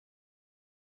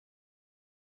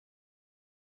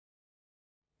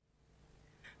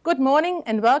Good morning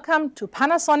and welcome to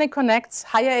Panasonic Connect's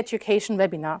Higher Education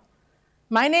webinar.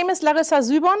 My name is Larissa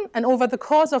Sübon, and over the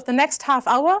course of the next half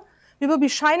hour, we will be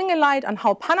shining a light on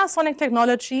how Panasonic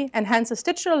technology enhances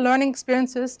digital learning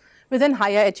experiences within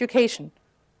higher education.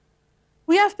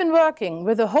 We have been working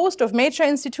with a host of major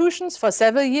institutions for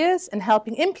several years in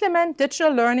helping implement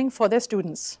digital learning for their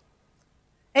students.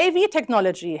 AV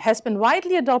technology has been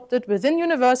widely adopted within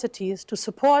universities to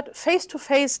support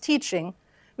face-to-face teaching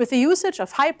with the usage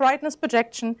of high brightness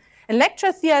projection in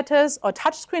lecture theaters or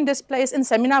touchscreen displays in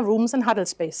seminar rooms and huddle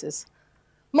spaces.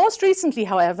 Most recently,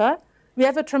 however, we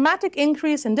have a dramatic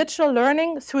increase in digital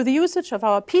learning through the usage of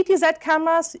our PTZ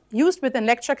cameras used within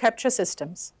lecture capture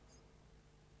systems.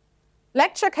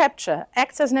 Lecture capture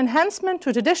acts as an enhancement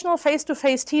to traditional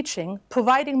face-to-face teaching,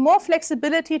 providing more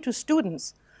flexibility to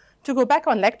students to go back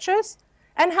on lectures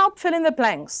and help fill in the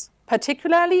blanks,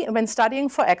 particularly when studying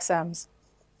for exams.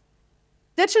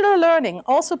 Digital learning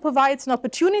also provides an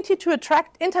opportunity to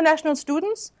attract international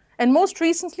students and most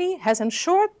recently has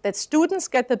ensured that students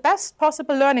get the best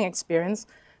possible learning experience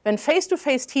when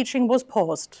face-to-face teaching was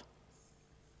paused.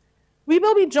 We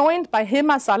will be joined by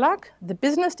Hilmar Salak, the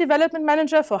Business Development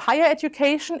Manager for Higher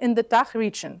Education in the DACH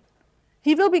region.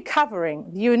 He will be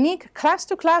covering the unique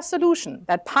class-to-class solution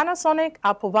that Panasonic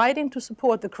are providing to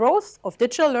support the growth of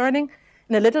digital learning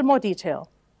in a little more detail.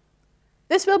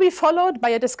 This will be followed by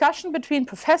a discussion between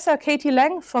Professor Katie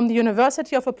Lang from the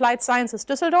University of Applied Sciences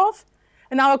Düsseldorf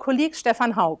and our colleague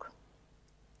Stefan Haug.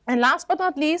 And last but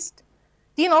not least,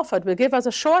 Dean Offord will give us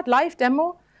a short live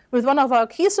demo with one of our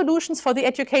key solutions for the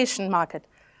education market,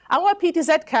 our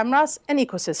PTZ cameras and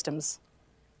ecosystems.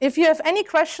 If you have any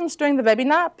questions during the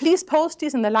webinar, please post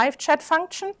these in the live chat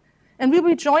function, and we'll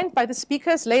be joined by the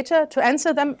speakers later to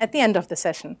answer them at the end of the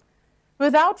session.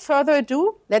 Without further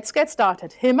ado, let's get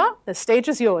started. Hilmar, the stage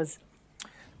is yours.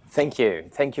 Thank you.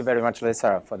 Thank you very much,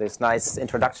 Lisa, for this nice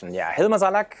introduction. Yeah, Hilmar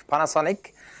Salak,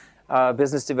 Panasonic,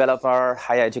 business developer,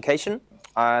 higher education.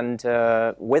 And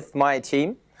with my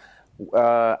team, we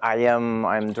are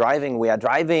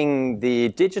driving the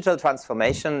digital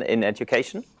transformation in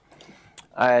education.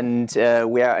 And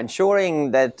we are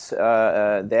ensuring that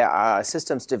there are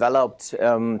systems developed,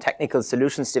 technical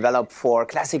solutions developed for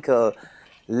classical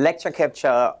lecture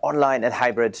capture, online and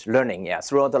hybrid learning. Yeah,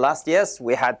 throughout the last years,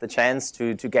 we had the chance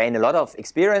to gain a lot of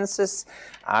experiences,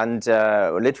 and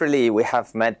literally we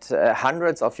have met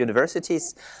hundreds of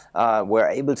universities. We're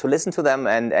able to listen to them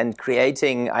and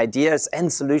creating ideas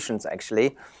and solutions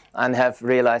actually, and have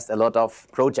realized a lot of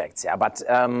projects. Yeah, but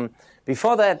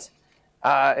before that,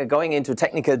 going into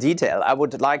technical detail, I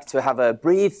would like to have a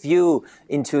brief view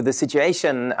into the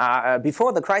situation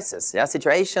before the crisis,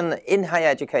 situation in higher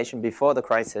education before the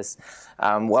crisis,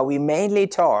 where we mainly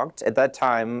talked at that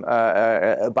time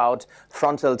about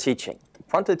frontal teaching.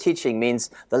 Frontal teaching means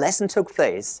the lesson took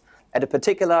place at a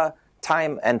particular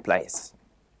time and place.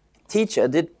 Teacher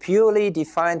did purely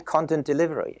defined content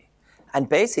delivery, and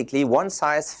basically one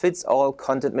size fits all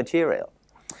content material.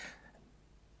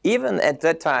 Even at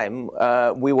that time,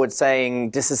 we were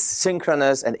saying this is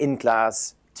synchronous and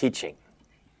in-class teaching.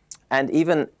 And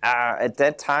even at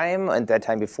that time, and that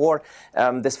time before,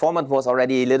 this format was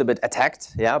already a little bit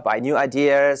attacked, by new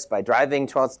ideas, by driving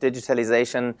towards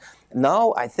digitalization.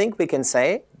 Now, I think we can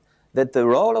say that the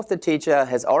role of the teacher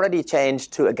has already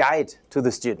changed to a guide to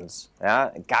the students,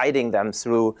 guiding them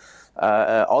through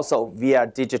also via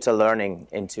digital learning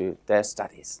into their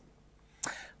studies.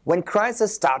 When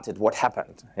crisis started, what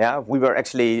happened? We were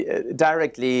actually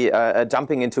directly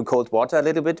jumping into cold water a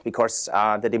little bit because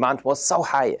the demand was so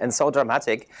high and so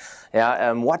dramatic.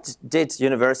 What did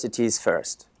universities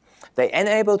first? They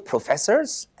enabled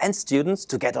professors and students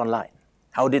to get online.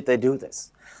 How did they do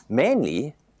this?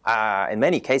 Mainly, in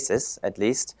many cases at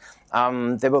least,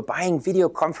 they were buying video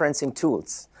conferencing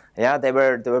tools. They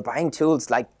were buying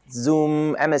tools like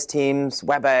Zoom, MS Teams,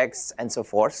 WebEx, and so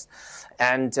forth.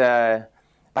 And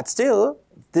but still,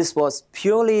 this was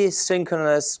purely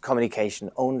synchronous communication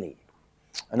only.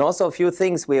 And also a few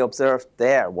things we observed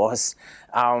there was,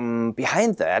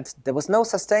 behind that, there was no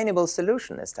sustainable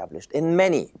solution established in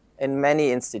many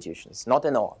institutions, not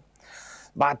in all.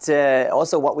 But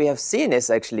also what we have seen is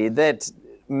actually that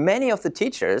many of the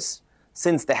teachers,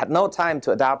 since they had no time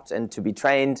to adapt and to be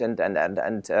trained and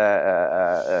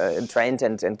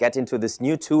get into these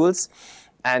new tools,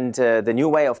 and the new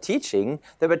way of teaching,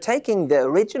 they were taking the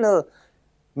original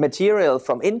material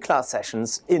from in-class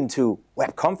sessions into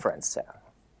web conference.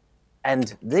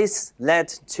 And this led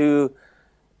to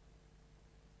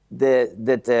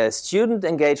the student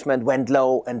engagement went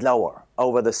low and lower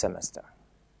over the semester.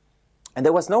 And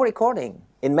there was no recording.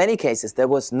 In many cases, there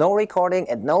was no recording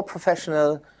and no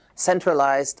professional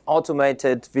centralized,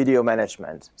 automated video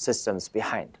management systems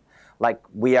behind, like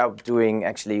we are doing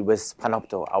actually with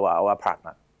Panopto, our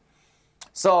partner.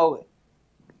 So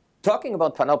talking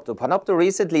about Panopto, Panopto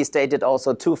recently stated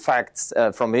also two facts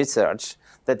from research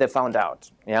that they found out.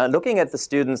 Yeah, looking at the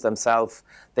students themselves,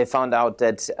 they found out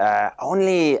that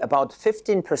only about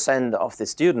 15% of the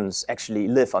students actually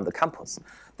live on the campus.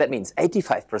 That means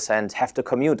 85% have to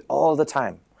commute all the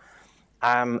time.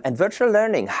 And virtual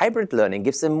learning, hybrid learning,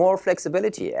 gives them more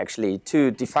flexibility, actually, to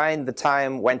define the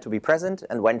time when to be present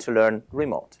and when to learn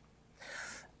remote.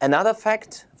 Another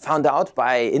fact found out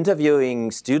by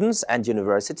interviewing students and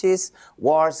universities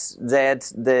was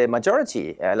that the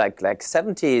majority, like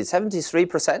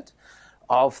 73%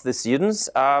 of the students,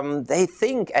 they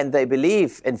think and they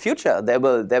believe in future they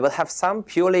will have some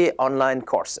purely online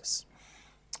courses.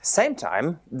 Same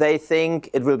time, they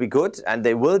think it will be good and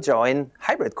they will join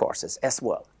hybrid courses as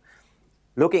well.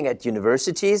 Looking at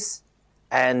universities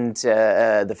and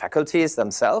the faculties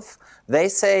themselves, they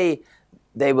say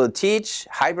they will teach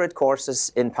hybrid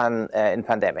courses in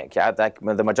pandemic, yeah, like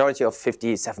the majority of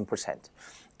 57%.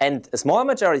 And a small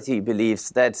majority believes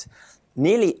that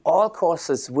nearly all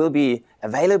courses will be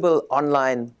available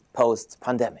online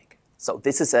post-pandemic. So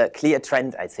this is a clear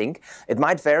trend, I think. It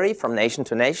might vary from nation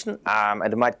to nation, and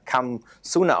it might come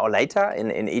sooner or later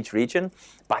in each region,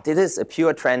 but it is a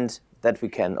pure trend that we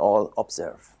can all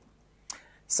observe.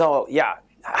 So yeah,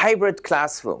 hybrid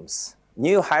classrooms,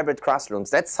 new hybrid classrooms,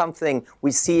 that's something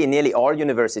we see in nearly all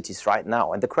universities right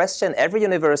now. And the question every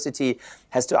university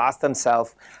has to ask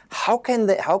themselves, how can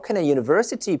a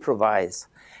university provide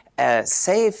a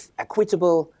safe,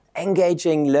 equitable,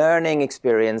 engaging learning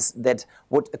experience that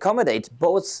would accommodate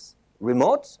both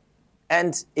remote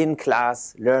and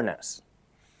in-class learners?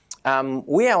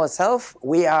 We ourselves,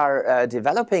 we are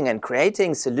developing and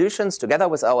creating solutions together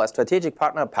with our strategic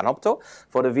partner Panopto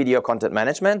for the video content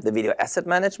management, the video asset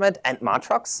management, and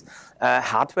Matrox,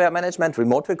 hardware management,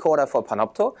 remote recorder for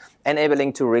Panopto,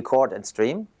 enabling to record and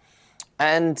stream.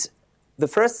 And the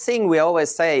first thing we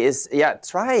always say is, yeah,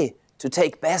 try to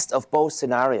take best of both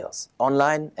scenarios,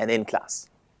 online and in class.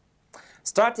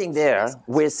 Starting there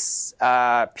with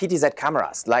PTZ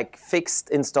cameras, like fixed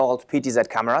installed PTZ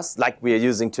cameras, like we are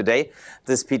using today.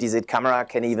 This PTZ camera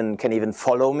can even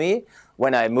follow me.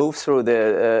 When I move through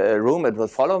the room, it will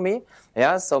follow me.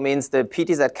 Yeah, so means the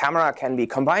PTZ camera can be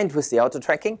combined with the auto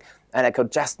tracking, and I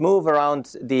could just move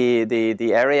around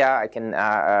the area. I can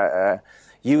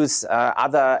use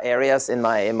other areas in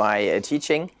my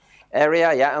teaching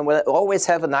area, yeah, and we'll always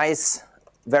have a nice,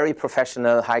 very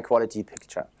professional, high-quality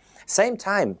picture. Same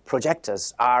time,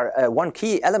 projectors are one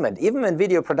key element, even in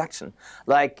video production.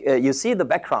 Like you see the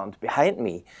background behind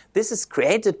me. This is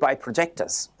created by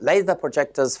projectors, laser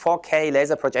projectors, 4K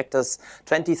laser projectors,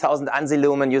 20,000 ANSI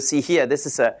lumen. You see here, this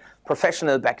is a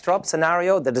professional backdrop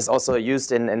scenario that is also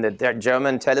used in the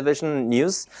German television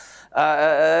news.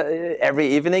 Every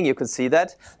evening you can see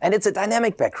that, and it's a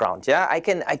dynamic background. Yeah, I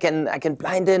can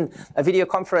blind in a video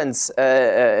conference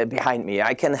behind me.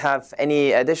 I can have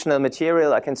any additional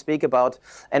material I can speak about,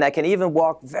 and I can even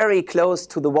walk very close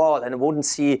to the wall and wouldn't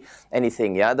see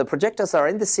anything. Yeah, the projectors are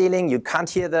in the ceiling. You can't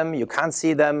hear them. You can't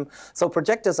see them. So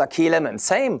projectors are key elements.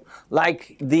 Same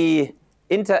like the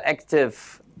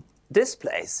interactive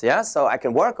displays, yeah? So I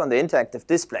can work on the interactive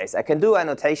displays. I can do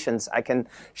annotations. I can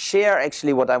share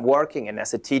actually what I'm working in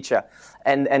as a teacher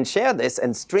and share this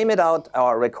and stream it out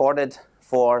or record it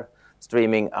for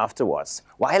streaming afterwards.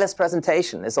 Wireless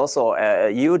presentation is also a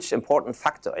huge important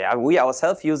factor. Yeah? We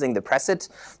ourselves using the Presit,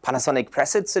 Panasonic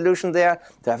Presit solution there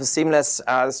to have a seamless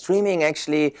streaming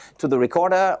actually to the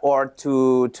recorder or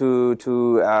to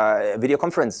video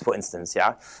conference, for instance.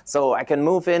 Yeah, so I can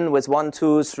move in with 1,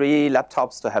 2, 3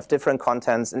 laptops to have different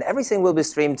contents, and everything will be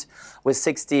streamed with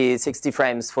 60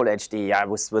 frames full HD, yeah,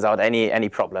 without any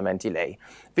problem and delay.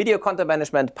 Video content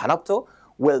management, Panopto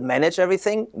will manage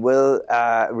everything, will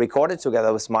record it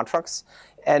together with Matrox,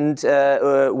 and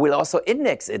will also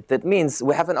index it. That means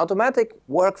we have an automatic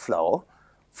workflow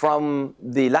from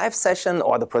the live session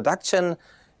or the production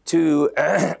to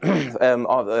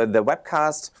the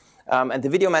webcast, and the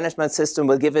video management system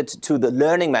will give it to the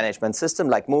learning management system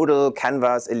like Moodle,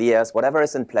 Canvas, Elias, whatever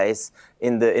is in place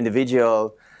in the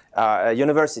individual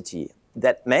university.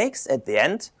 That makes, at the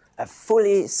end, a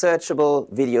fully searchable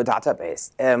video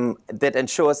database that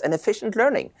ensures an efficient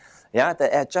learning.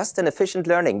 Yeah, just an efficient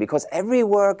learning, because every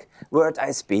word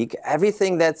I speak,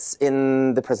 everything that's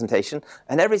in the presentation,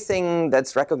 and everything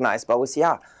that's recognized by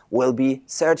OCR will be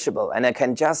searchable, and I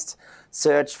can just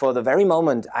search for the very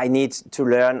moment I need to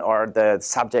learn or the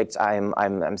subject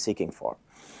I'm seeking for.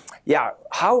 Yeah,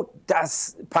 how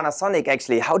does Panasonic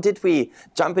actually, how did we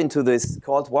jump into this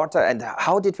cold water and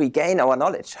how did we gain our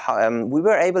knowledge? We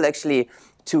were able actually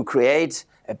to create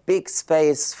a big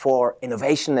space for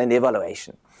innovation and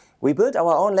evaluation. We built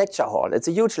our own lecture hall. It's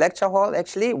a huge lecture hall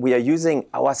actually. We are using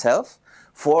ourselves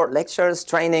for lectures,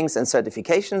 trainings, and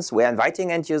certifications. We are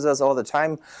inviting end users all the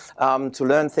time to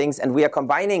learn things, and we are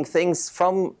combining things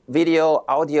from video,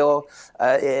 audio,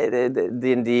 the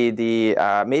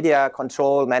media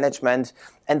control management,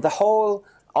 and the whole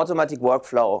automatic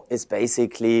workflow is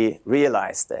basically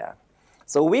realized there.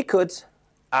 So we could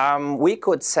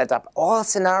set up all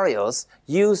scenarios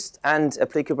used and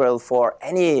applicable for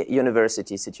any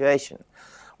university situation.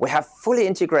 We have fully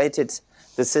integrated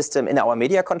the system in our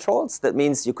media controls. That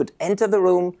means you could enter the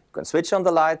room, you can switch on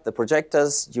the light, the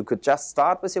projectors, you could just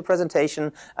start with your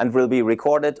presentation and will be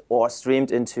recorded or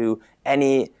streamed into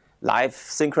any live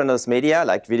synchronous media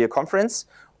like video conference,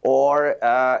 or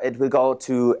it will go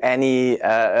to any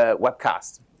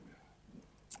webcast.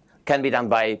 Can be done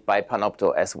by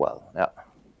Panopto as well. Yeah.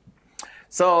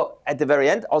 So at the very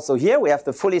end, also here, we have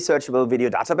the fully searchable video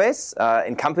database.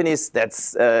 In companies,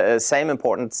 that's same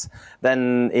importance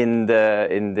than in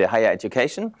the higher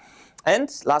education.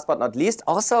 And last but not least,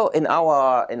 also in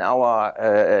our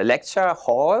lecture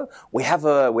hall, we have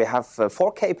a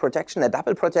 4K projection, a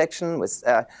double projection with.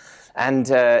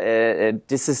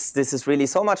 This is really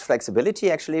so much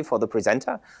flexibility actually for the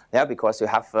presenter, yeah, because you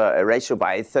have a ratio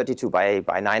by 32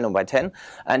 by 9 or by 10,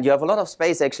 and you have a lot of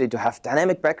space actually to have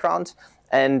dynamic background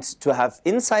and to have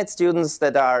inside students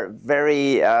that are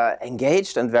very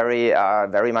engaged and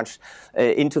very much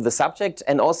into the subject.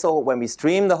 And also when we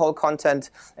stream the whole content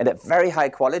at a very high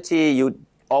quality, you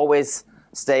always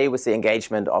stay with the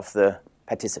engagement of the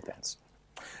participants.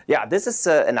 Yeah, this is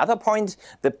another point.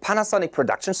 The Panasonic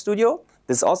production studio,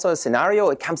 this is also a scenario.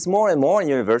 It comes more and more in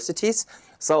universities.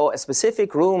 So a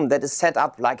specific room that is set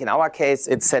up, like in our case,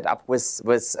 it's set up with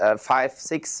 5,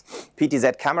 6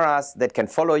 PTZ cameras that can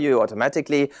follow you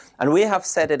automatically. And we have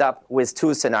set it up with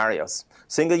 2 scenarios.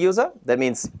 Single user, that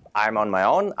means I'm on my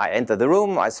own. I enter the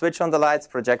room, I switch on the lights,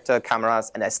 projector,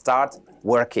 cameras, and I start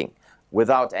working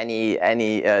without any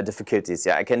difficulties.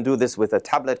 Yeah, I can do this with a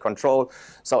tablet control.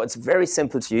 So it's very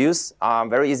simple to use,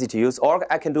 very easy to use. Or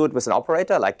I can do it with an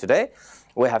operator like today.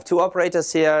 We have 2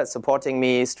 operators here supporting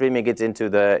me, streaming it into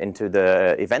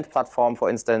the event platform, for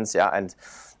instance. Yeah, and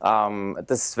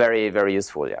this is very, very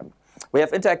useful. Yeah, we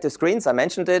have interactive screens. I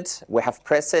mentioned it. We have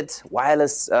preset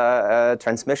wireless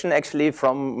transmission actually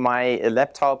from my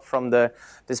laptop from the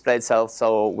display itself,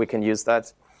 so we can use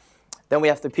that. Then we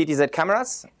have the PTZ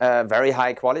cameras, very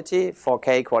high quality,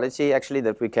 4K quality actually,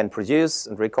 that we can produce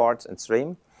and record and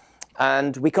stream.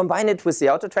 And we combine it with the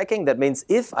auto tracking. That means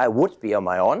if I would be on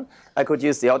my own, I could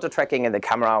use the auto tracking and the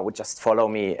camera would just follow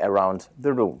me around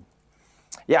the room.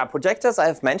 Yeah, projectors I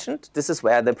have mentioned. This is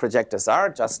where the projectors are,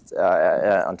 just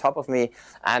on top of me.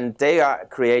 And they are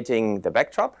creating the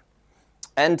backdrop.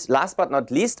 And last but not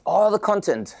least, all the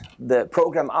content, the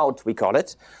program out, we call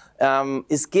it,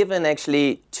 is given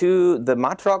actually to the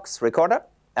Matrox recorder.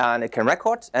 And it can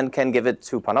record and can give it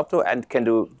to Panopto and can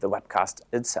do the webcast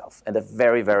itself at a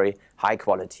very, very high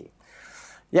quality.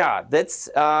 Yeah, that's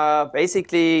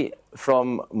basically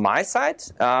from my side.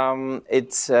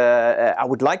 I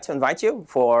would like to invite you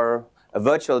for a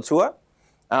virtual tour.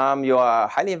 You are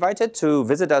highly invited to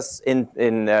visit us in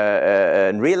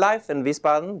real life in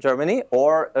Wiesbaden, Germany,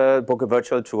 or book a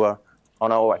virtual tour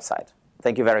on our website.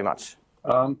 Thank you very much.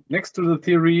 Next to the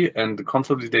theory and the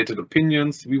consolidated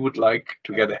opinions, we would like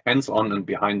to get a hands-on and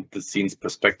behind-the-scenes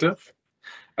perspective,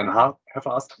 and have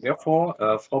asked, therefore,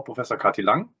 Frau Professor Kati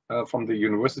Lang from the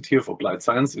University of Applied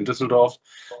Science in Düsseldorf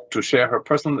to share her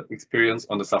personal experience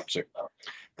on the subject.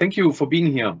 Thank you for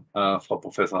being here, Frau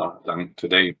Professor Lang,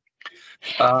 today.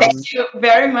 Thank you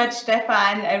very much,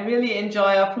 Stefan. I really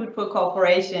enjoy our fruitful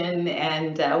cooperation,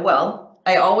 and well,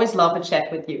 I always love a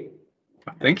chat with you.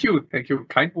 Thank you. Thank you.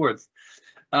 Kind words.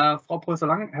 Frau Professor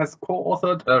Lang has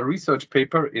co-authored a research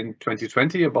paper in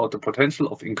 2020 about the potential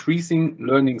of increasing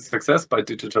learning success by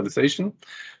digitalization.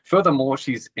 Furthermore,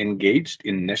 she's engaged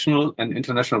in national and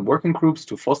international working groups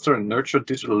to foster and nurture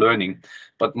digital learning,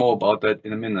 but more about that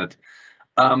in a minute.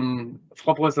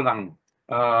 Frau Professor Lang,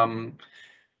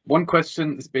 one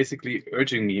question is basically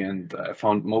urging me, and I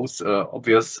found most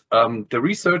obvious. The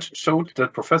research showed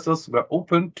that professors were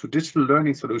open to digital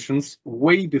learning solutions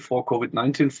way before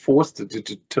COVID-19 forced the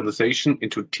digitalization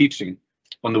into teaching,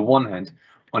 on the one hand.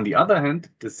 On the other hand,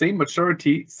 the same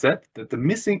majority said that the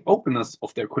missing openness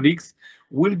of their colleagues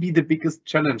will be the biggest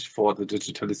challenge for the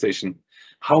digitalization.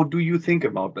 How do you think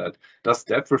about that? Does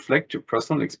that reflect your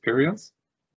personal experience?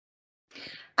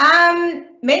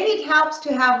 Maybe it helps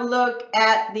to have a look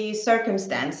at the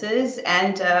circumstances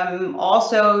and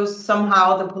also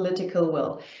somehow the political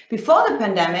will. Before the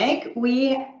pandemic,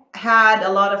 we had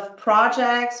a lot of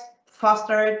projects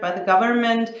fostered by the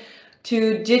government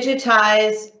to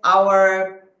digitize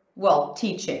our, well,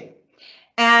 teaching.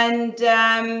 And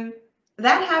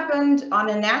that happened on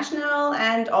a national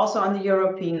and also on the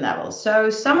European level. So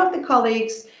some of the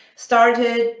colleagues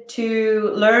started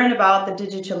to learn about the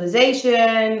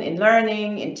digitalization in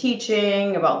learning, in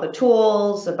teaching, about the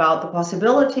tools, about the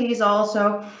possibilities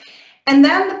also. And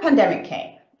then the pandemic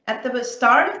came. At the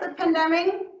start of the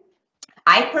pandemic,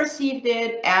 I perceived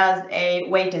it as a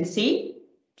wait and see.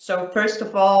 So first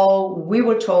of all, we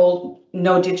were told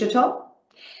no digital.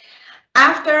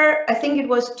 After, I think it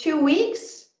was 2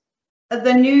 weeks,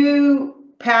 the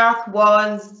new path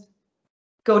was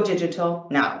go digital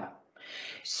now.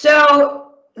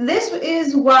 So this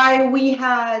is why we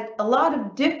had a lot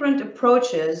of different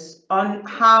approaches on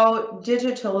how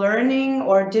digital learning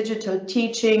or digital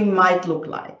teaching might look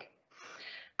like.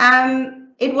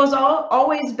 It was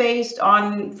always based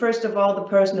on, first of all, the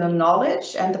personal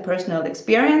knowledge and the personal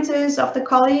experiences of the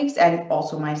colleagues and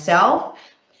also myself.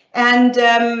 And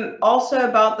also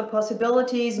about the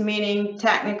possibilities, meaning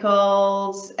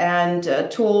technicals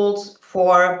and tools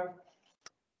for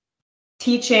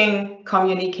teaching,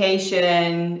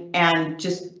 communication, and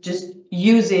just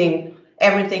using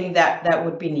everything that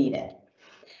would be needed.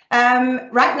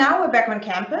 Right now, we're back on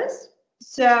campus.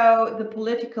 So the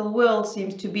political will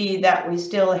seems to be that we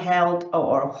still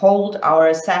hold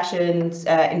our sessions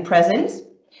in presence.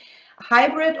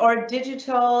 Hybrid or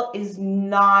digital is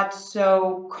not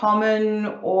so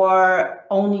common or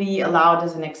only allowed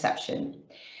as an exception.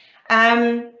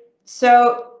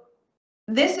 So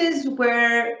this is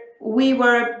where we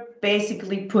were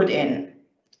basically put in.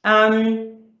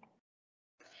 From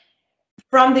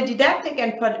the didactic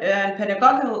and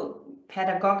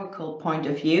pedagogical point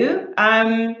of view,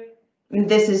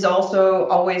 this is also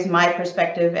always my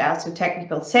perspective as to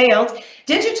technical sales.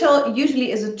 Digital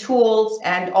usually is a tool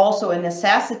and also a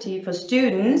necessity for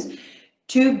students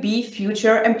to be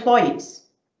future employees.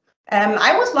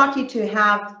 I was lucky to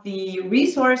have the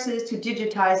resources to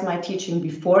digitize my teaching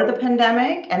before the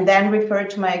pandemic and then refer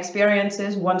to my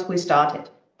experiences once we started.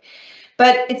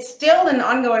 But it's still an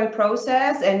ongoing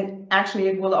process, and actually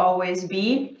it will always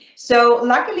be. So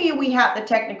luckily we have the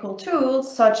technical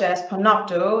tools such as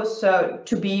Panopto, so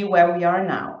to be where we are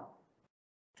now.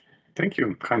 Thank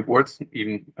you. Kind words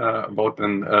even about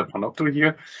Panopto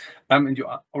here. And you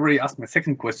already asked my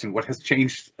second question, what has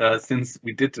changed since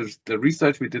we did the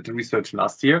research? We did the research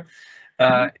last year.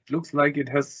 It looks like it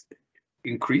has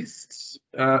increased,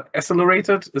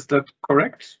 accelerated. Is that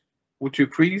correct? Would you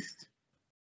agree?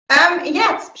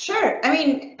 Yes, sure. I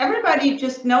mean, everybody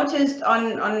just noticed on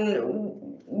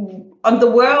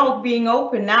the world being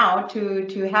open now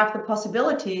to have the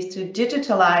possibilities to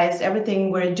digitalize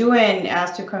everything we're doing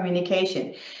as to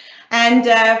communication. And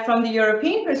from the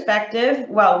European perspective,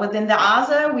 well, within the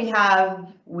ASA,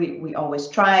 we always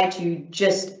try to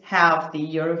just have the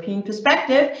European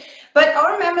perspective, but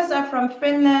our members are from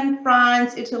Finland,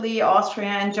 France, Italy, Austria,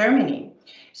 and Germany.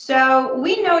 So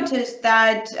we noticed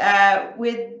that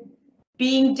with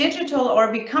being digital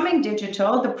or becoming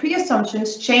digital, the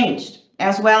pre-assumptions changed,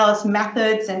 as well as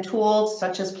methods and tools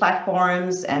such as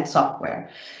platforms and software.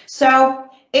 So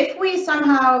if we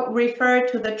somehow refer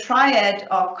to the triad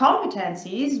of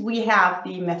competencies, we have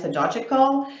the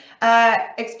methodological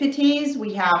expertise,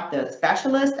 we have the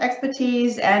specialist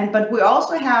expertise, but we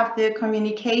also have the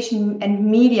communication and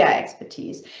media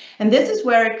expertise. And this is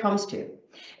where it comes to.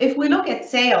 If we look at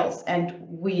sales, and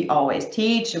we always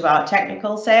teach about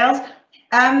technical sales,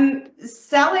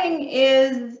 selling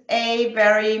is a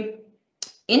very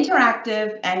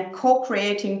interactive and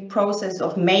co-creating process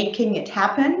of making it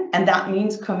happen, and that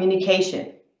means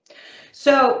communication.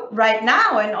 So right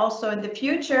now and also in the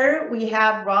future, we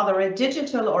have rather a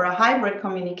digital or a hybrid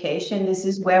communication. This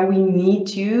is where we need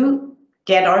to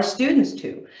get our students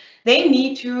to. They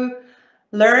need to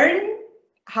learn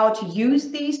how to use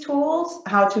these tools,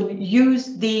 how to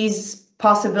use these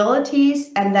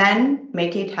possibilities, and then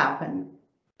make it happen.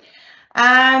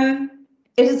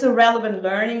 It is a relevant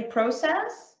learning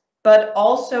process, but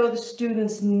also the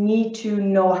students need to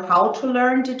know how to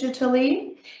learn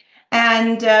digitally.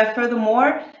 And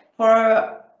furthermore,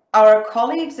 for our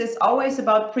colleagues, it's always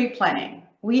about pre-planning.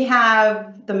 We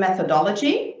have the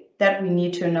methodology that we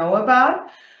need to know about.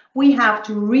 We have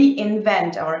to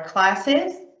reinvent our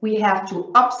classes. We have to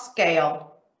upscale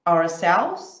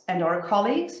ourselves and our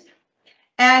colleagues.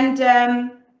 And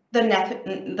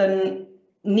the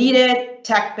needed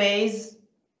tech base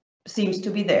seems to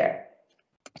be there.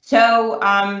 So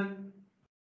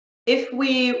if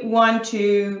we want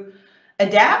to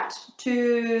adapt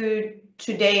to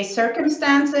today's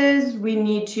circumstances, we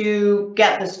need to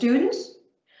get the students.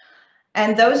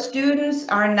 And those students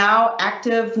are now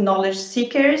active knowledge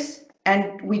seekers,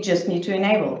 and we just need to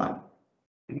enable them.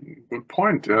 Good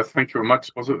point. Thank you very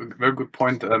much. Also, a very good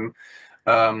point.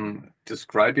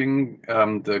 Describing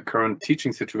the current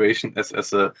teaching situation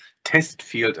as a test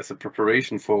field, as a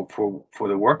preparation for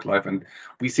the work life. And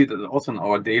we see that also in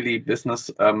our daily business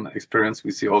experience.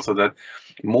 We see also that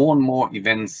more and more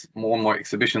events, more and more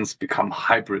exhibitions become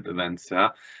hybrid events. Yeah?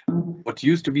 What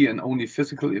used to be an only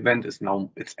physical event is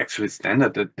now, it's actually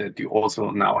standard that you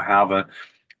also now have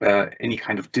any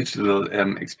kind of digital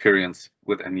experience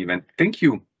with an event. Thank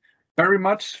you very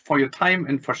much for your time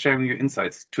and for sharing your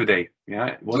insights today.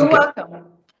 Yeah, you're welcome.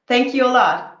 Thank you a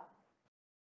lot.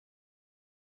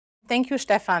 Thank you,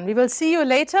 Stefan. We will see you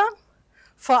later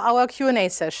for our Q&A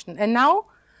session. And now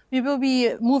we will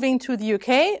be moving to the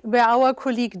UK, where our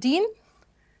colleague Dean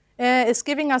is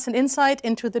giving us an insight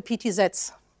into the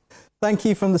PTZs. Thank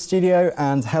you from the studio,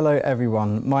 and hello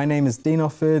everyone. My name is Dean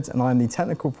Offord and I'm the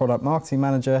Technical Product Marketing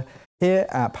Manager here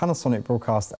at Panasonic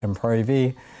Broadcast and Pro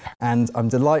AV, and I'm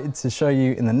delighted to show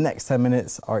you in the next 10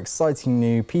 minutes our exciting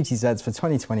new PTZs for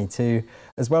 2022,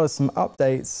 as well as some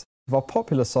updates of our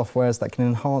popular softwares that can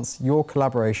enhance your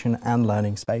collaboration and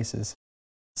learning spaces.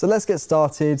 So let's get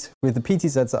started with the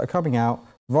PTZs that are coming out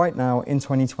right now in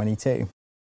 2022. I'm going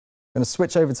to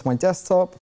switch over to my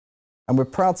desktop, and we're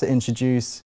proud to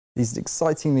introduce these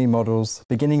exciting new models,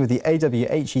 beginning with the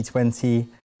AW-HE20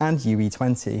 and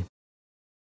UE20.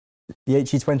 The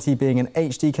HE20 being an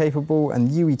HD capable and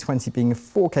UE20 being a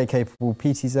 4K capable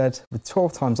PTZ with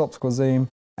 12 times optical zoom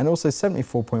and also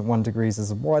 74.1 degrees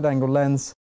as a wide angle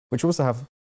lens, which also have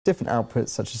different outputs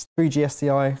such as 3G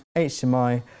SDI,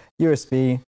 HDMI,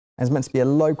 USB, and is meant to be a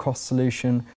low cost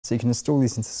solution so you can install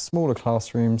these into smaller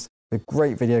classrooms with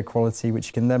great video quality, which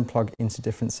you can then plug into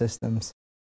different systems.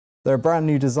 They're a brand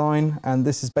new design, and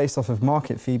this is based off of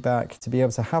market feedback to be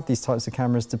able to have these types of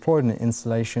cameras deployed in an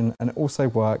installation and also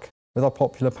work with our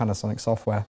popular Panasonic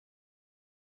software.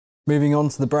 Moving on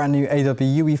to the brand new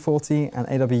AW-UE40 and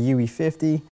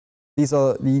AW-UE50. These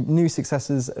are the new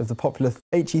successors of the popular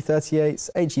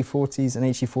HE38s, HE40s and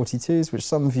HE42s, which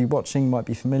some of you watching might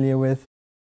be familiar with.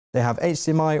 They have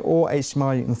HDMI or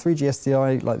HDMI and 3G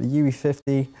SDI like the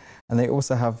UE50, and they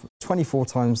also have 24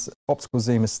 times optical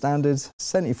zoom as standard,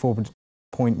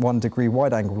 74.1 degree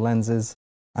wide angle lenses,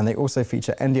 and they also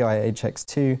feature NDI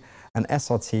HX2 and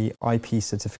SRT IP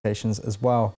certifications as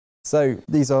well. So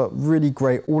these are really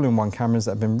great all-in-one cameras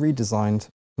that have been redesigned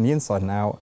from the inside and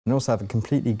out, and also have a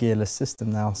completely gearless system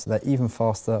now, so they're even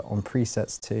faster on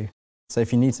presets too. So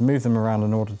if you need to move them around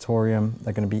an auditorium,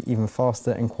 they're going to be even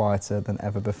faster and quieter than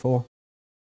ever before.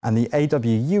 And the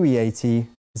AW-UE80 is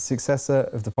the successor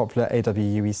of the popular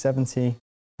AW-UE70,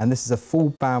 and this is a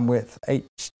full bandwidth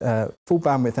NDI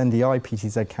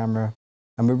PTZ camera.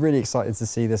 And we're really excited to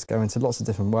see this go into lots of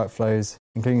different workflows,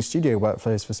 including studio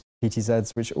workflows for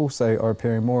PTZs, which also are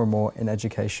appearing more and more in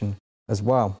education as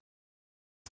well.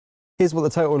 Here's what the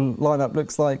total lineup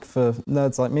looks like for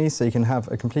nerds like me, so you can have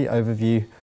a complete overview.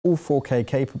 All 4K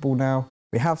capable now.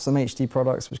 We have some HD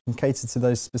products which can cater to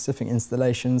those specific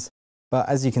installations, but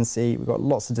as you can see, we've got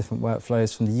lots of different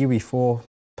workflows from the UE4,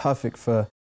 perfect for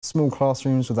small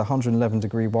classrooms with a 111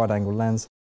 degree wide angle lens,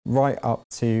 right up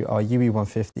to our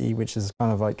UE150, which is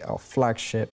kind of like our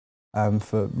flagship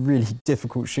for really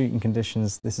difficult shooting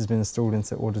conditions. This has been installed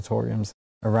into auditoriums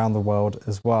around the world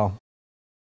as well.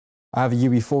 I have a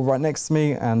UE4 right next to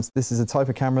me, and this is a type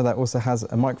of camera that also has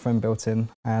a microphone built in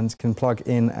and can plug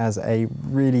in as a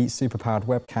really super powered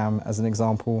webcam, as an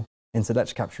example, into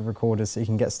lecture capture recorders, so you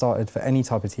can get started for any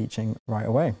type of teaching right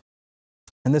away.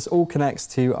 And this all connects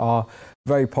to our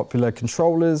very popular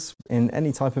controllers in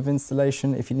any type of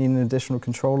installation. If you need an additional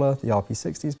controller, the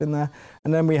RP60 has been there.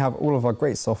 And then we have all of our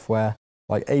great software,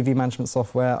 like AV management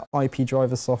software, IP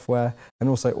driver software, and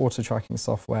also auto tracking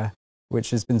software, which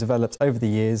has been developed over the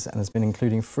years and has been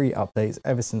including free updates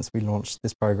ever since we launched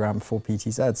this program for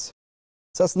PTZs.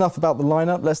 So that's enough about the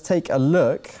lineup. Let's take a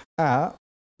look at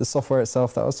the software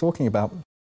itself that I was talking about.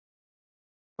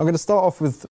 I'm going to start off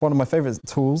with one of my favorite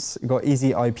tools. You've got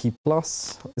Easy IP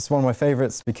Plus. It's one of my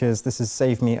favorites because this has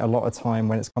saved me a lot of time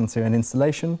when it's come to an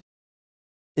installation.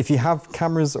 If you have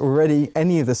cameras already,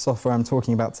 any of the software I'm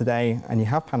talking about today, and you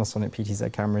have Panasonic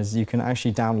PTZ cameras, you can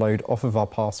actually download off of our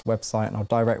past website, and I'll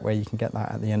direct where you can get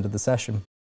that at the end of the session.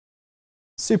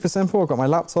 Super simple. I've got my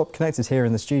laptop connected here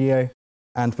in the studio,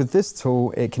 and with this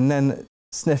tool, it can then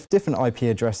sniff different IP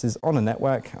addresses on a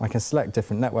network. I can select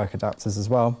different network adapters as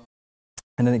well.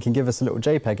 and then it can give us a little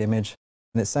JPEG image,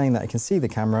 and it's saying that it can see the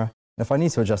camera. And if I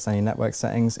need to adjust any network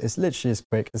settings, it's literally as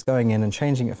quick as going in and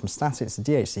changing it from static to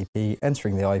DHCP,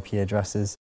 entering the IP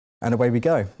addresses, and away we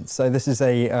go. So this is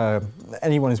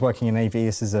anyone who's working in AV,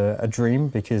 this is a dream,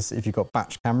 because if you've got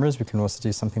batch cameras, we can also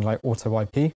do something like auto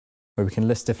IP, where we can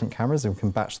list different cameras and we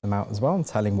can batch them out as well, and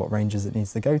telling what ranges it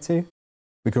needs to go to.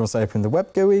 We can also open the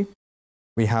web GUI.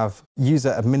 We have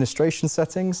user administration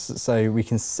settings, so we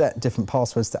can set different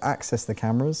passwords to access the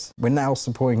cameras. We're now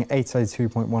supporting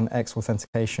 802.1x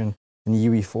authentication and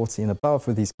UE40 and above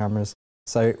with these cameras.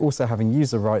 So also having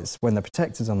user rights when they're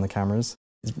protected on the cameras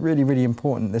is really, really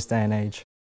important this day and age,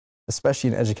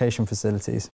 especially in education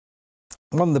facilities.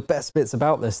 One of the best bits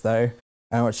about this though,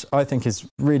 which I think is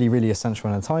really, really essential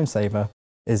and a time saver,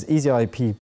 is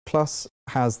EasyIP Plus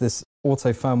has this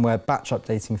auto firmware batch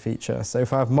updating feature. So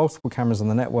if I have multiple cameras on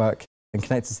the network and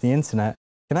connected to the internet,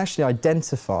 it can actually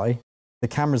identify the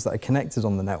cameras that are connected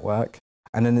on the network,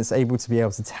 and then it's able to be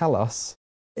able to tell us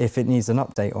if it needs an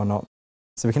update or not.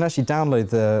 So we can actually download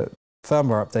the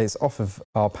firmware updates off of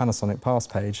our Panasonic Pass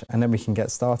page, and then we can get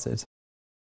started.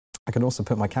 I can also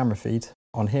put my camera feed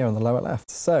on here on the lower left.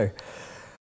 So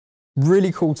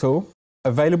really cool tool,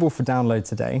 available for download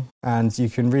today, and you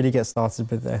can really get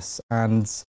started with this, and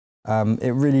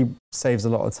it really saves a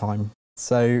lot of time.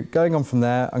 So going on from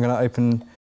there, I'm going to open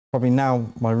probably now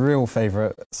my real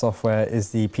favorite software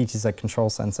is the PTZ Control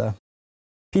Center.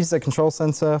 PTZ Control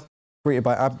Center, created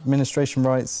by Administration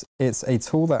Rights, it's a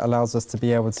tool that allows us to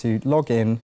be able to log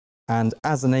in, and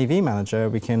as an AV manager,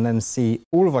 we can then see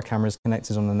all of our cameras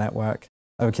connected on the network,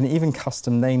 and we can even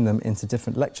custom name them into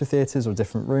different lecture theatres or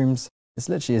different rooms. It's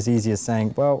literally as easy as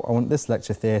saying, well, I want this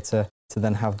lecture theatre to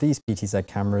then have these PTZ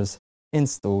cameras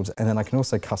installed, and then I can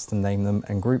also custom name them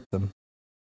and group them.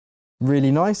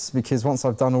 Really nice, because once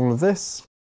I've done all of this,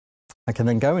 I can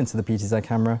then go into the PTZ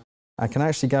camera. I can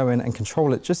actually go in and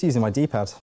control it just using my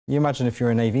D-pad. You imagine if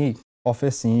you're in an AV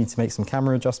office and you need to make some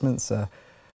camera adjustments,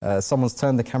 someone's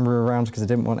turned the camera around because they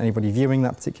didn't want anybody viewing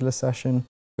that particular session,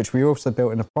 which we also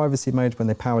built in a privacy mode. When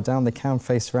they power down, they can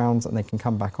face around and they can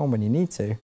come back on when you need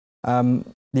to.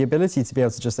 The ability to be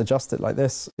able to just adjust it like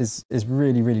this is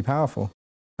really, really powerful.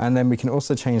 And then we can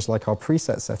also change like our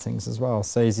preset settings as well.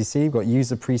 So as you see, we've got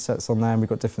user presets on there and we've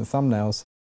got different thumbnails.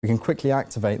 We can quickly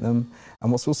activate them.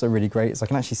 And what's also really great is I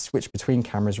can actually switch between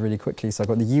cameras really quickly. So I've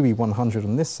got the UE100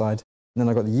 on this side, and then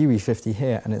I've got the UE50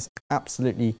 here, and it's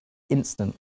absolutely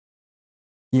instant.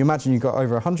 You imagine you've got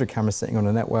over 100 cameras sitting on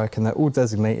a network and they're all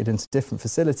designated into different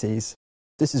facilities.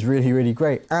 This is really, really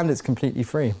great, and it's completely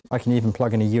free. I can even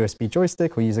plug in a USB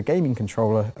joystick or use a gaming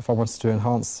controller if I wanted to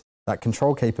enhance that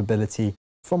control capability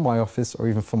from my office or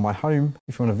even from my home.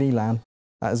 If you want a VLAN,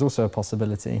 that is also a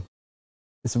possibility.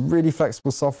 It's a really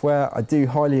flexible software. I do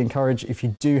highly encourage, if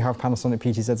you do have Panasonic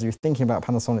PTZs, if you're thinking about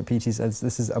Panasonic PTZs,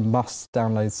 this is a must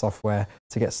download software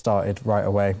to get started right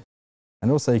away.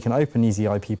 And also you can open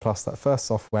EasyIP Plus, that first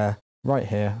software, right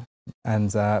here,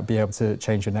 and be able to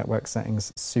change your network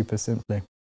settings super simply.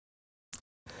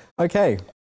 Okay,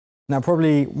 now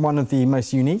probably one of the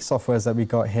most unique softwares that we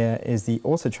got here is the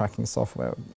auto tracking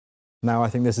software. Now I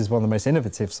think this is one of the most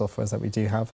innovative softwares that we do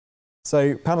have.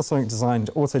 So Panasonic designed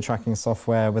auto tracking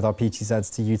software with our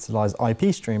PTZs to utilize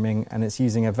IP streaming, and it's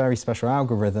using a very special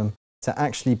algorithm to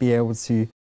actually be able to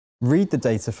read the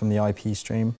data from the IP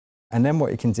stream, and then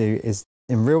what it can do is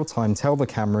in real time tell the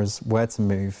cameras where to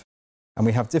move. And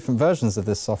we have different versions of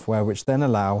this software which then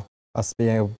allow us to be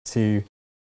able to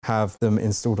have them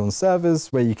installed on servers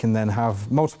where you can then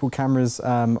have multiple cameras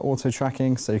auto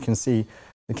tracking. So you can see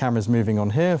the cameras moving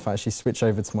on here. If I actually switch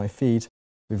over to my feed,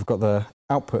 we've got the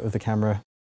output of the camera.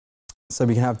 So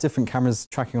we can have different cameras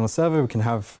tracking on a server. We can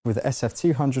have, with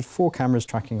SF200, 4 cameras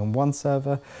tracking on one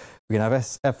server. We can have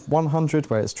SF100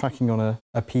 where it's tracking on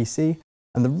a PC.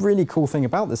 And the really cool thing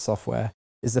about this software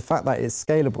is the fact that it's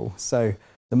scalable. So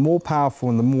the more powerful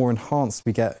and the more enhanced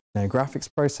we get graphics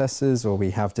processors, or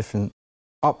we have different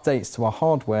updates to our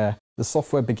hardware, the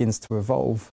software begins to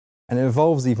evolve. And it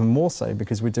evolves even more so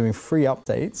because we're doing free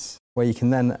updates where you can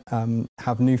then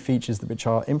have new features which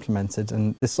are implemented.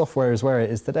 And this software is where it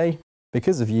is today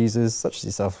because of users such as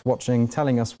yourself watching,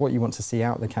 telling us what you want to see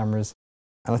out of the cameras.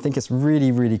 And I think it's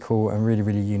really, really cool and really,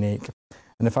 really unique.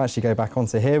 And if I actually go back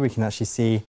onto here, we can actually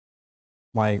see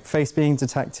my face being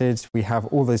detected. We have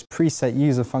all those preset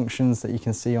user functions that you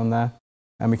can see on there.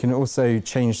 And we can also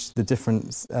change the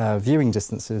different viewing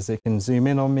distances. It can zoom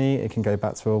in on me, it can go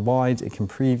back to a wide, it can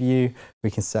preview, we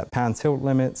can set pan tilt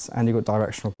limits, and you've got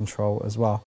directional control as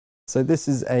well. So this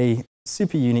is a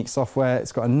super unique software.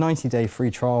 It's got a 90-day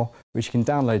free trial, which you can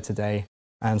download today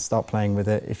and start playing with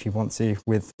it if you want to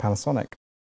with Panasonic.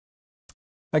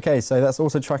 Okay, so that's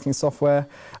auto tracking software.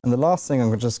 And the last thing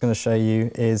I'm just going to show you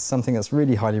is something that's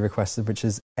really highly requested, which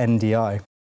is NDI.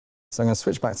 So I'm going to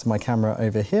switch back to my camera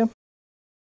over here.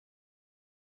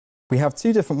 We have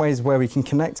two different ways where we can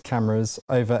connect cameras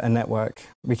over a network.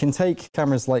 We can take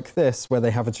cameras like this, where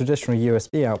they have a traditional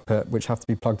USB output, which have to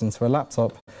be plugged into a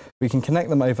laptop. We can connect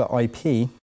them over IP,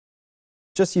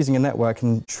 just using a network,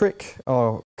 and trick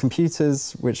our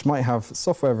computers, which might have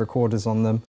software recorders on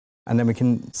them, and then we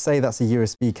can say that's a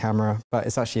USB camera, but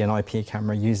it's actually an IP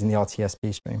camera using the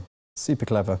RTSP stream. Super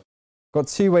clever. Got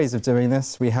two ways of doing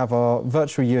this. We have our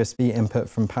virtual USB input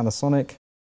from Panasonic,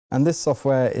 and this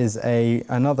software is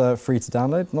another free to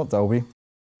download, not Dolby.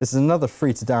 This is another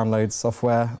free to download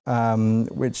software,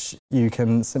 which you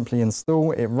can simply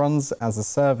install. It runs as a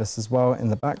service as well in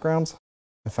the background.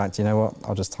 In fact, you know what?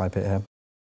 I'll just type it here.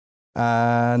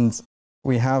 And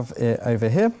we have it over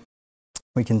here.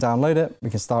 We can download it, we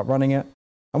can start running it.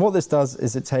 And what this does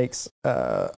is it takes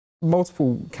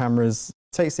multiple cameras,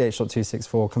 takes the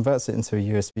H.264, converts it into a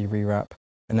USB rewrap,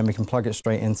 and then we can plug it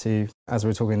straight into, as we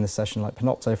were talking in this session, like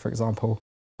Panopto, for example,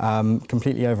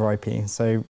 completely over IP.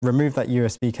 So remove that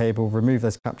USB cable, remove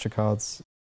those capture cards,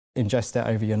 ingest it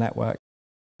over your network.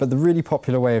 But the really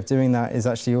popular way of doing that is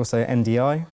actually also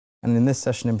NDI. And in this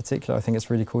session in particular, I think it's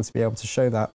really cool to be able to show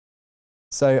that.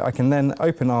 So I can then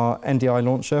open our NDI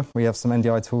launcher. We have some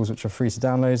NDI tools which are free to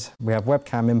download. We have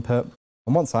webcam input.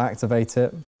 And once I activate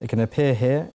it, it can appear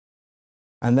here.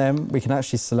 And then we can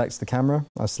actually select the camera.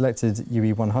 I've selected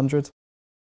UE100.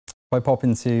 If I pop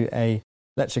into a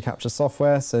lecture capture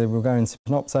software, so we'll go into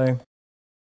Panopto,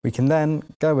 we can then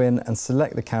go in and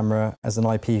select the camera as an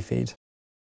IP feed.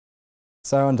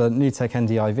 So under NewTek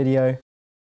NDI video,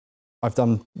 I've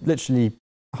done literally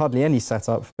hardly any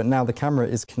setup, but now the camera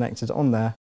is connected on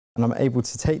there, and I'm able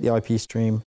to take the IP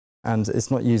stream, and it's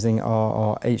not using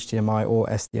our HDMI or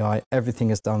SDI. Everything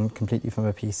is done completely from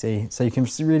a PC. So you can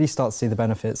really start to see the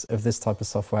benefits of this type of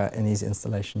software in these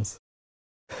installations.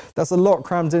 That's a lot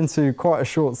crammed into quite a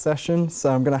short session,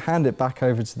 so I'm going to hand it back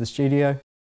over to the studio.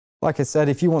 Like I said,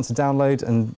 if you want to download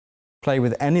and play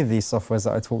with any of these softwares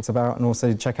that I talked about, and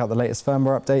also check out the latest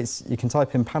firmware updates, you can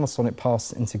type in Panasonic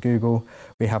Pass into Google.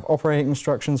 We have operating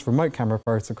instructions, remote camera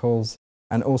protocols,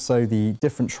 and also the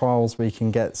different trials where you can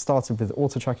get started with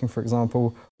auto tracking, for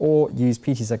example, or use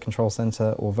PTZ Control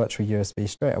Center or virtual USB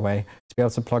straight away to be able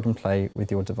to plug and play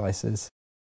with your devices.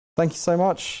 Thank you so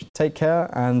much, take care,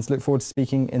 and look forward to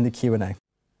speaking in the Q&A.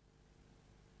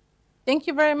 Thank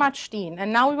you very much, Dean.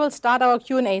 And now we will start our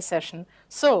Q&A session.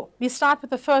 So we start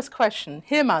with the first question.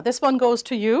 Hilma, this one goes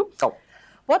to you. Oh.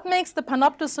 What makes the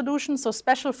Panopto solution so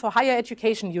special for higher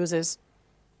education users?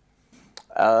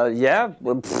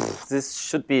 This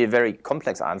should be a very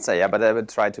complex answer, but I will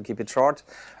try to keep it short.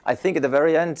 I think at the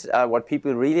very end, what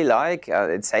people really like,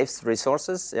 it saves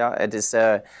resources. It is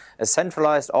a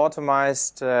centralized,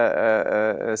 automized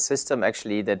system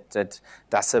actually that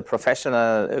does a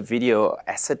professional video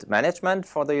asset management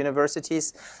for the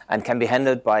universities and can be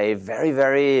handled by very,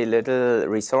 very little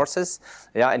resources.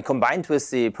 And combined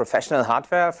with the professional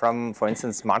hardware from, for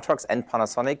instance, Martrox and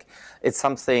Panasonic, it's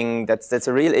something that's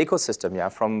a real ecosystem,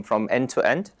 from end to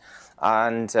end.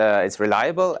 And it's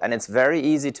reliable and it's very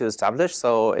easy to establish.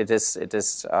 So it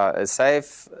is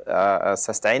safe,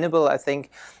 sustainable, I think,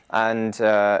 and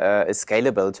is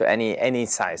scalable to any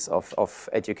size of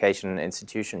education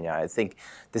institution. I think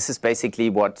this is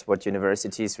basically what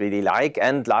universities really like.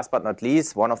 And last but not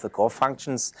least, one of the core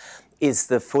functions is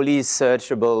the fully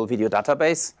searchable video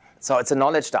database. So it's a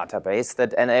knowledge database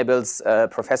that enables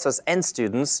professors and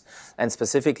students, and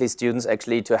specifically students,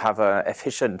 actually to have a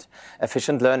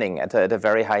efficient learning at a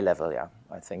very high level,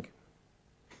 I think.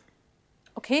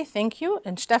 Okay, thank you.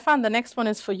 And Stefan, the next one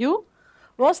is for you.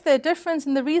 Was there a difference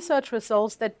in the research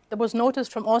results that was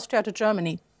noticed from Austria to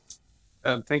Germany?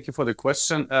 Thank you for the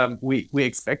question. We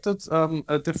expected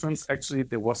a difference. Actually,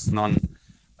 there was none.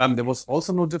 There was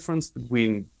also no difference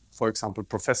between, for example,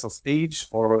 professors' age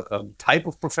or type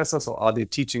of professors, or are they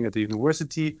teaching at the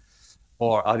university,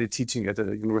 or are they teaching at the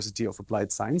University of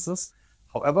Applied Sciences?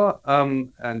 However,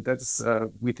 and that's,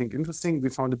 we think, interesting, we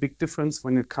found a big difference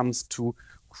when it comes to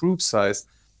group size.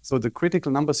 So the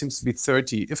critical number seems to be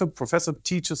 30. If a professor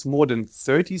teaches more than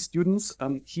 30 students,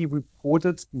 he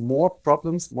reported more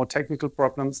problems, more technical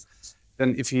problems,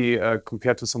 than if he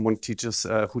compared to someone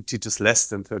who teaches less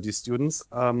than 30 students.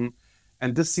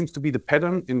 And this seems to be the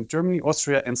pattern in Germany,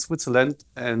 Austria, and Switzerland.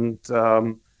 And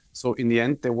so in the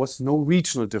end, there was no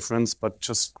regional difference, but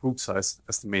just group size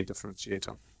as the main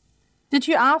differentiator. Did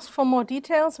you ask for more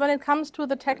details when it comes to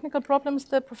the technical problems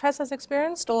the professors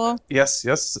experienced, or? Yes,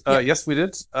 we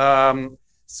did.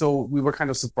 So we were kind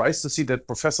of surprised to see that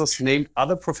professors named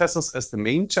other professors as the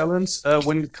main challenge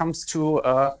when it comes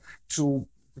to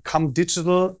become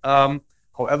digital.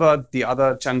 However, the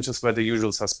other challenges were the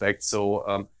usual suspects.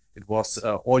 So it was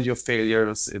audio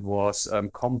failures, it was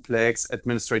complex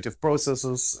administrative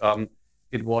processes,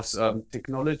 it was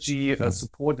technology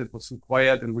support that was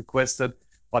required and requested,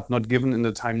 but not given in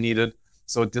the time needed.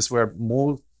 So these were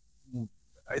more,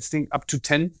 I think, up to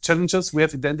 10 challenges we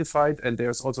have identified, and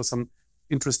there's also some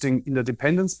interesting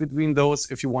interdependence between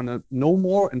those. If you want to know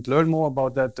more and learn more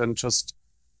about that, then just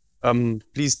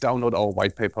please download our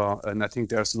white paper, and I think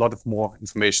there's a lot of more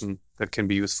information that can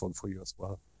be useful for you as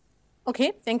well.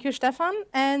 Okay, thank you, Stefan.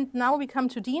 And now we come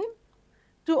to Dean.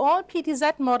 Do all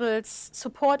PTZ models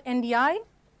support NDI,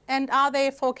 and are they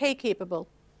 4K capable?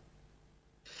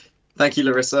 Thank you,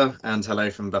 Larissa, and hello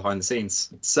from behind the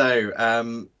scenes. So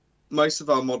most of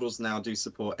our models now do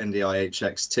support NDI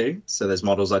HX2. So there's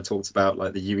models I talked about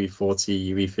like the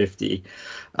UE40, UE50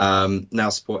 now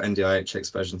support NDI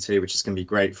HX version 2, which is going to be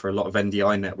great for a lot of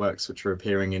NDI networks which are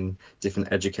appearing in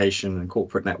different education and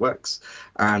corporate networks.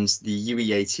 And the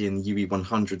UE80 and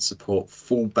UE100 support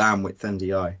full bandwidth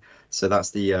NDI. So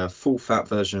that's the full fat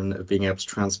version of being able to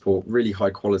transport really high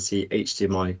quality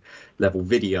HDMI level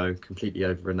video completely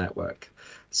over a network.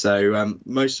 So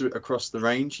most across the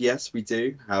range, yes, we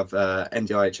do have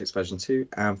NDI HX version 2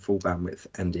 and full bandwidth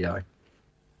NDI.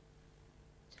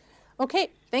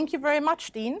 Okay, thank you very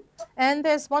much, Dean. And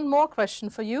there's one more question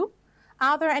for you.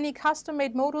 Are there any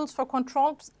custom-made modules for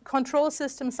control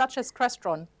systems such as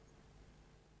Crestron?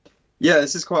 Yeah,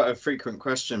 this is quite a frequent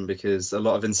question because a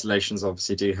lot of installations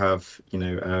obviously do have, you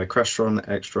know, Crestron,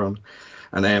 Extron,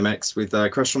 and AMX. With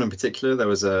Crestron in particular, there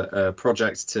was a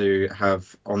project to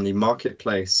have on the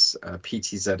marketplace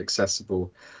PTZ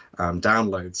accessible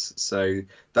downloads. So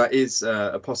that is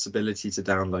a possibility to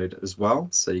download as well.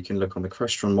 So you can look on the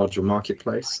Crestron module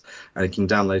marketplace and you can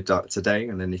download that today.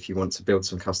 And then if you want to build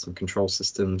some custom control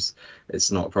systems,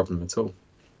 it's not a problem at all.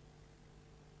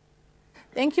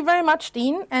 Thank you very much,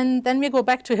 Dean. And then we go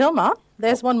back to Hilma.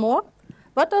 There's one more.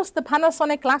 What does the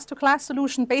Panasonic glass-to-glass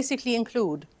solution basically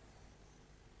include?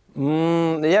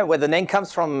 Yeah, where the name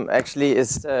comes from actually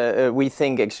is, we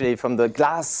think actually from the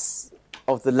glass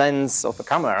of the lens of the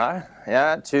camera,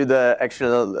 yeah, to the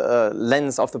actual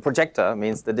lens of the projector,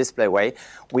 means the display way.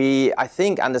 We, I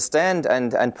think, understand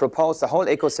and propose the whole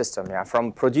ecosystem, yeah,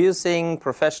 from producing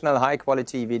professional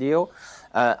high-quality video,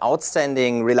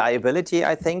 outstanding reliability,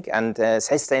 I think, and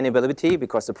sustainability,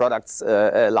 because the products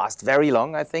last very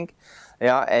long, I think.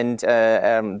 Yeah, and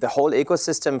the whole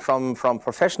ecosystem from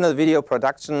professional video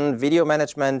production, video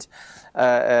management,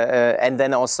 and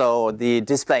then also the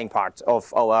displaying part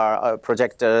of our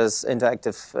projectors,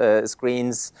 interactive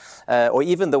screens, or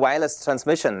even the wireless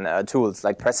transmission tools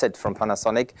like Preset from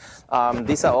Panasonic.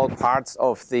 These are all parts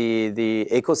of the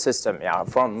ecosystem, yeah,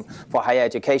 for higher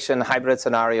education, hybrid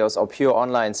scenarios, or pure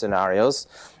online scenarios.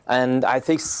 And I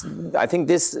think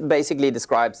this basically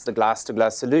describes the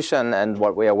glass-to-glass solution and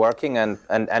what we are working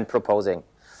and proposing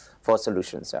for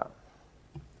solutions. Yeah.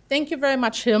 Thank you very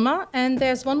much, Hilma. And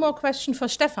there's one more question for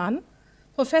Stefan.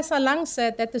 Professor Lang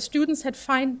said that the students had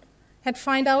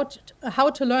find out how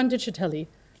to learn digitally.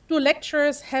 Do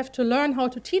lecturers have to learn how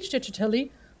to teach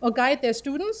digitally or guide their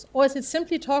students, or is it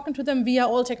simply talking to them via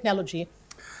all technology?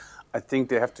 I think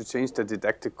they have to change the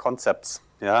didactic concepts.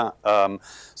 Yeah.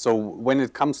 So when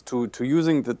it comes to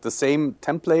using the same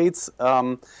templates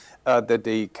that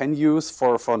they can use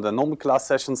for the normal class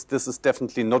sessions, this is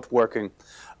definitely not working.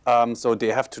 So they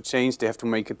have to change, they have to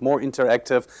make it more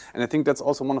interactive. And I think that's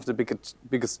also one of the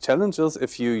biggest challenges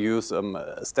if you use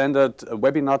a standard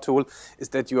webinar tool, is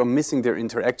that you are missing their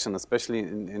interaction, especially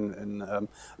in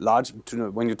large,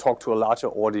 when you talk to a larger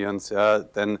audience,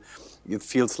 then it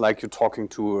feels like you're talking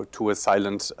to a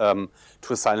silent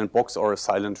box or a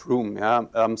silent room. Yeah.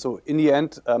 So in the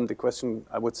end, the question,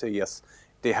 I would say yes,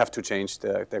 they have to change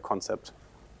their concept.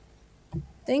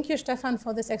 Thank you, Stefan,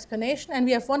 for this explanation. And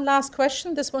we have one last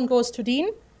question. This one goes to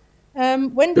Dean.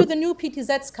 When do the new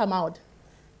PTZs come out?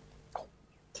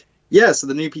 Yeah, so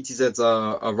the new PTZs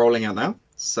are rolling out now.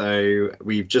 So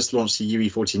we've just launched the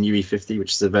UE40 and UE50,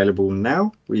 which is available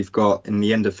now. We've got, in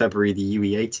the end of February, the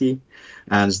UE80,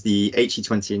 and the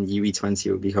HE20 and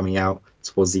UE20 will be coming out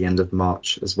towards the end of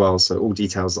March as well. So all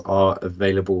details are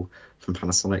available from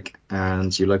Panasonic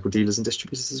and your local dealers and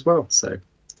distributors as well. So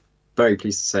very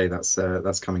pleased to say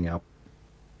that's coming out.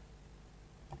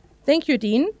 Thank you,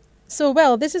 Dean. So,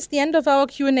 well, this is the end of our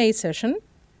Q&A session.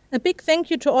 A big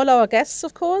thank you to all our guests,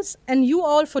 of course, and you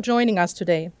all for joining us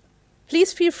today.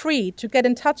 Please feel free to get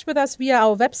in touch with us via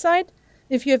our website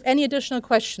if you have any additional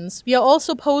questions. We are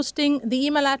also posting the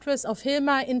email address of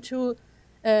Hilmar into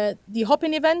the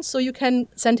Hopin event, so you can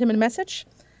send him a message.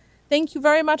 Thank you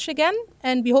very much again,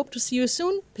 and we hope to see you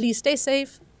soon. Please stay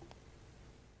safe.